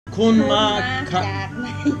คุณมา จากไหน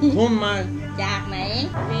คุณมา จากไหน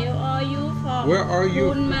Where are you from Where are you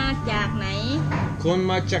คุณมาจากไหน คุณ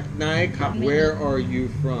มาจากไหนครับ Where are you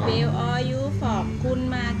from Where are you from คุณ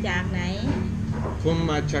มาจากไหน คุณ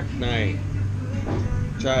มาจากไหน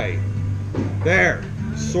ใช่ There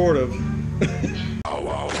sort of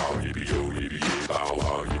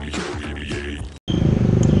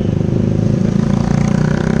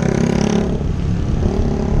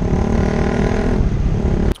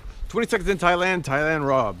 20 seconds in Thailand, Thailand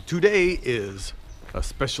Rob. Today is a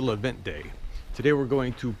special event day. Today we're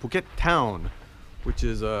going to Phuket town, which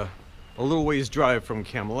is a little ways drive from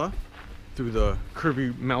Kamala through the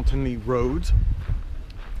curvy mountainy roads.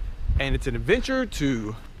 And it's an adventure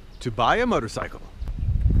to buy a motorcycle.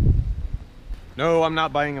 No, I'm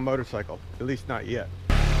not buying a motorcycle, at least not yet.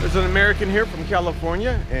 There's an American here from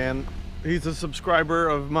California, and he's a subscriber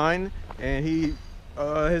of mine, and he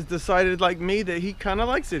has decided, like me, that he kind of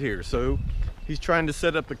likes it here. So he's trying to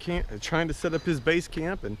set up a camp, trying to set up his base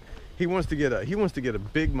camp, and he wants to get a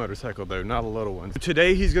big motorcycle though, not a little one.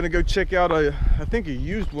 Today he's gonna go check out I think a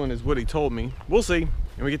used one is what he told me. We'll see,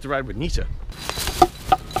 and we get to ride with Nisha.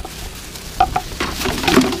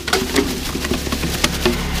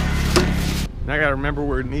 Now I gotta remember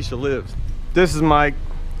where Nisha lives. This is Mike,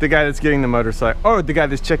 the guy that's getting the motorcycle. Oh, the guy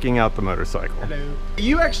that's checking out the motorcycle. Hello.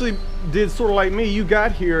 You actually did sort of like me. You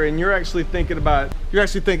got here and you're actually thinking about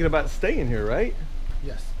staying here, right?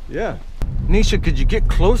 Yes. Yeah. Nisha, could you get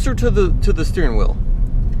closer to the steering wheel?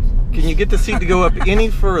 Can you get the seat to go up any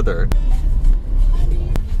further?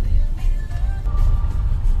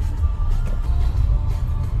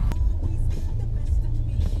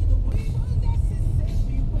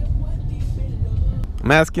 I'm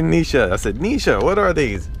asking Nisha. I said, Nisha, what are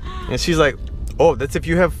these? And she's like, oh, that's if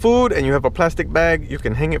you have food and you have a plastic bag, you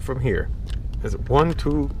can hang it from here. Is it 1,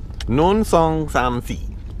 2, non song sam si?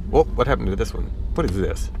 Oh, what happened to this one? What is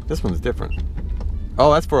this? This one's different.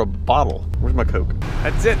 Oh, that's for a bottle. Where's my Coke?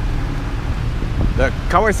 That's it. The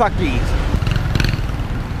Kawasaki.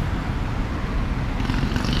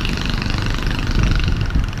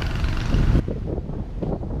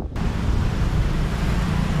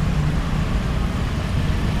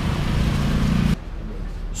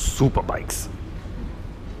 Super bikes.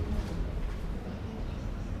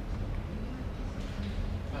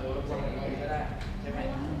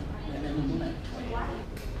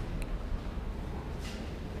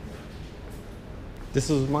 This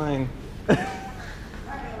is mine. I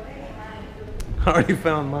already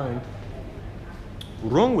found mine.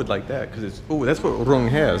 Rung would like that because it's, oh, that's what Rung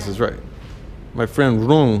has, is right. My friend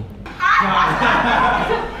Rung.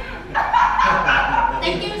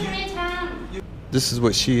 Thank you for your time. This is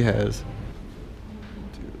what she has.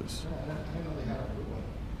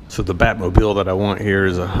 So the Batmobile that I want here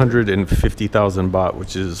is 150,000 baht,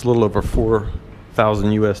 which is a little over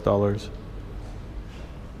 4,000 US dollars.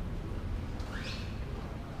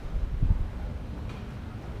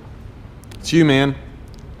 It's you, man.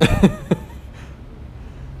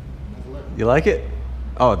 You like it?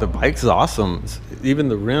 Oh, the bike's awesome. Even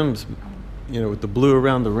the rims, you know, with the blue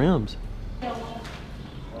around the rims. You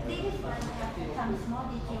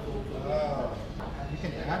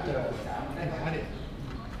can add it.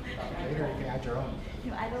 Later you can add your own.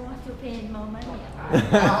 I don't want to pay more money. Well,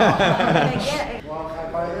 if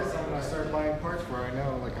I buy this, I'm gonna start buying parts where I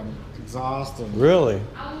know, like, I'm exhausted. Really?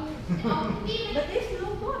 But this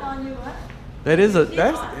look good on you, huh? That is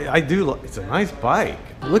I do, it's a nice bike.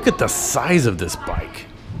 Look at the size of this bike.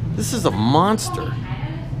 This is a monster.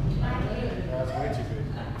 That's way too big.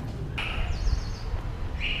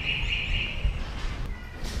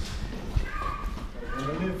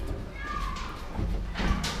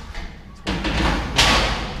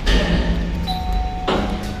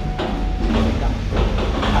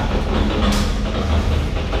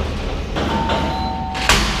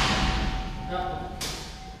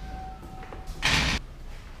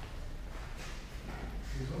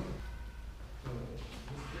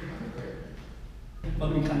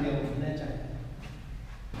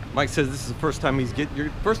 Mike says this is the first time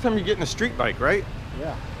you're getting a street bike, right?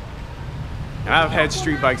 Yeah. I've had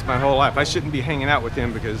street bikes my whole life. I shouldn't be hanging out with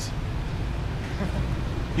him because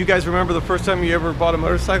you guys remember the first time you ever bought a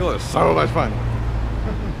motorcycle? It was so much fun.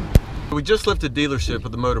 We just left a dealership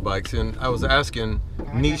of the motorbikes and I was asking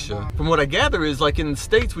Nisha. From what I gather is, like, in the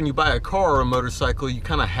States when you buy a car or a motorcycle, you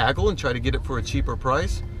kind of haggle and try to get it for a cheaper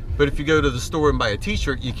price. But if you go to the store and buy a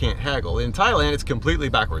t-shirt, you can't haggle. In Thailand, it's completely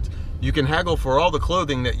backwards. You can haggle for all the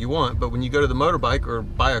clothing that you want, but when you go to the motorbike or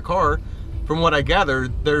buy a car, from what I gather,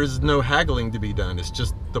 there's no haggling to be done. It's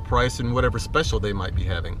just the price and whatever special they might be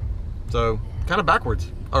having. So, kind of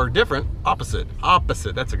backwards. or different, opposite.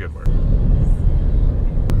 Opposite, that's a good word. You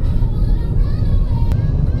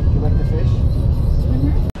like the fish?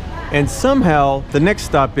 And somehow the next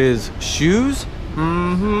stop is shoes.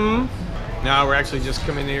 Now we're actually just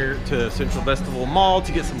coming here to Central Festival Mall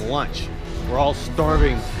to get some lunch. We're all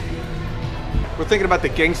starving. We're thinking about the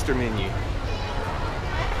gangster menu.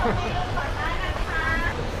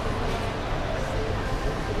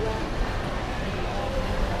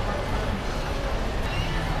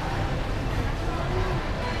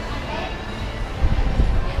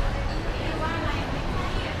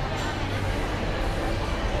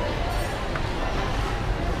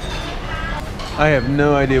 I have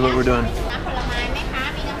no idea what we're doing. น้ำผลไม้ไหมคะ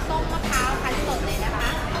มีน้ำส้มมะพร้าวคั้นสดเลยนะคะ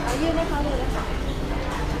เอายื่นให้เขาเลยนะคะ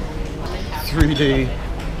 3D.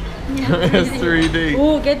 It's 3D.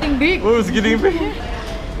 Oh, getting big. Oh, it's getting big.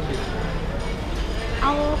 เอ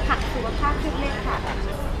าผักสุขภาพชุดเล็กค่ะ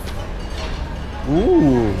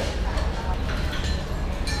Ooh.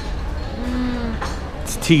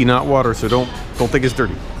 It's tea, not water, so don't think it's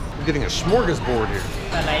dirty. We're getting a smorgasbord here.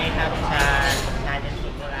 อะไรครับชาเย็นสุ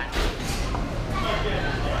ดโบราณ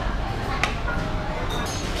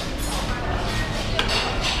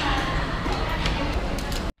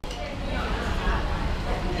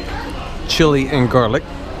Chili and garlic.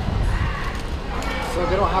 So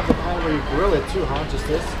they don't have the pan where you grill it too, huh? Just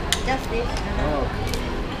this? Just this. Oh.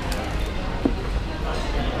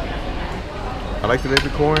 I like the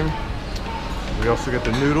baby corn. We also get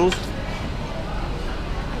the noodles.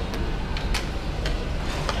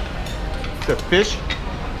 The fish,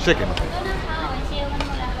 chicken.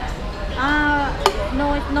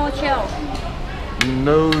 No shell.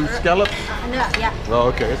 No scallops? Yeah.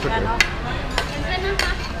 Oh, okay, it's okay.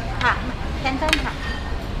 ค่ะแคนเซิลค่ะ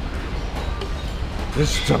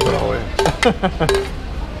Just dump it all in.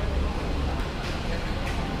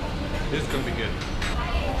 This is gonna be good.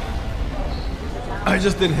 I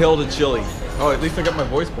just inhaled a chili. Oh, at least I got my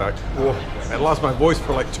voice back. Whoa, I lost my voice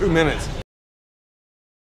for like 2 minutes.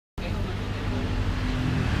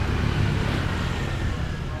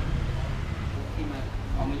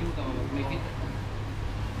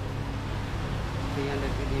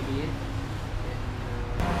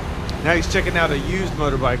 Now he's checking out a used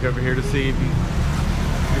motorbike over here to see if he's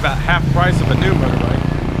about half price of a new motorbike.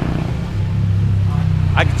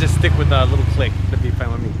 I could just stick with a little click. That'd be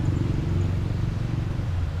fine with me.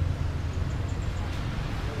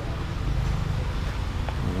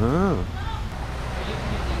 Oh.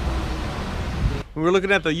 When we were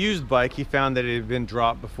looking at the used bike, he found that it had been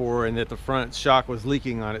dropped before and that the front shock was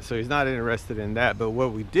leaking on it, so he's not interested in that. But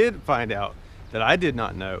what we did find out that I did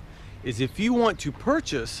not know is if you want to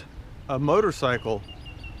purchase a motorcycle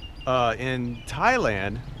in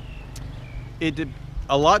Thailand,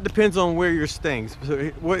 a lot depends on where you're staying.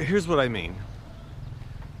 So here's what I mean.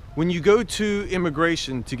 When you go to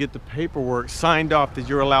immigration to get the paperwork signed off that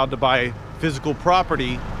you're allowed to buy physical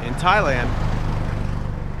property in Thailand,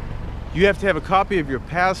 you have to have a copy of your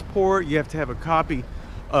passport, you have to have a copy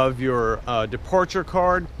of your departure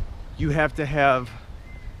card, you have to have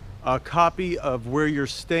a copy of where you're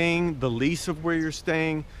staying, the lease of where you're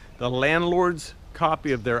staying, the landlord's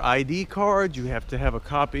copy of their ID card, you have to have a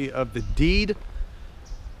copy of the deed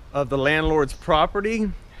of the landlord's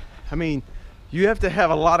property. I mean, you have to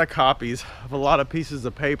have a lot of copies of a lot of pieces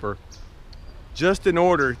of paper just in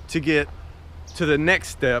order to get to the next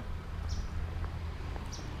step.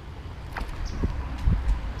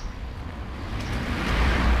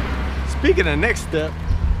 Speaking of next step,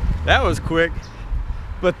 that was quick,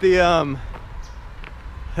 but the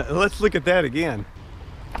let's look at that again.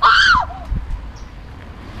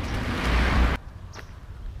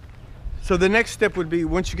 So the next step would be,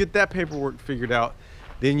 once you get that paperwork figured out,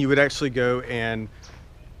 then you would actually go and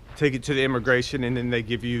take it to the immigration, and then they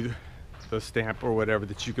give you the stamp or whatever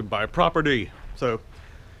that you can buy property. So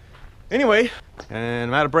anyway, and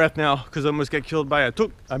I'm out of breath now because I almost got killed by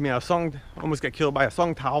almost got killed by a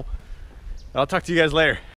song towel. I'll talk to you guys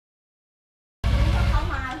later.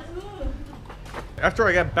 After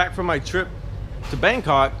I got back from my trip to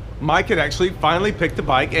Bangkok, Mike had actually finally picked the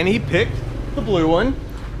bike, and he picked the blue one,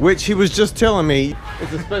 which he was just telling me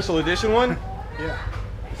is a special edition one. Yeah.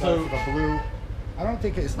 So the blue, I don't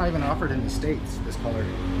think it's not even offered in the States, this color.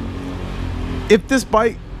 if this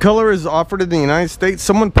bike color is offered in the United States,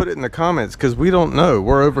 someone put it in the comments, because we don't know.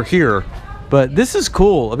 We're over here. But this is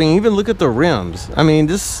cool. I mean, even look at the rims. I mean,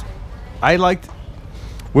 this, I liked,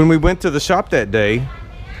 when we went to the shop that day,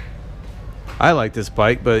 I like this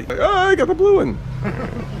bike, but oh, I got the blue one.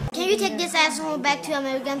 Can you take this asshole back to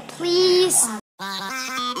America, please?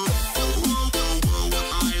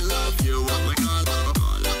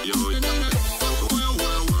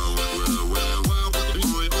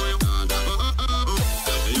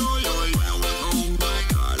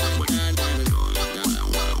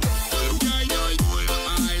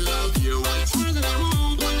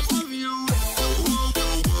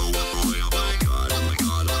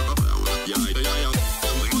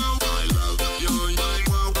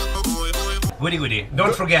 Goody goody.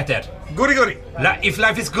 Don't forget that. Goody goody. If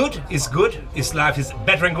life is good, it's good. If life is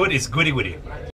better and good, it's goody goody.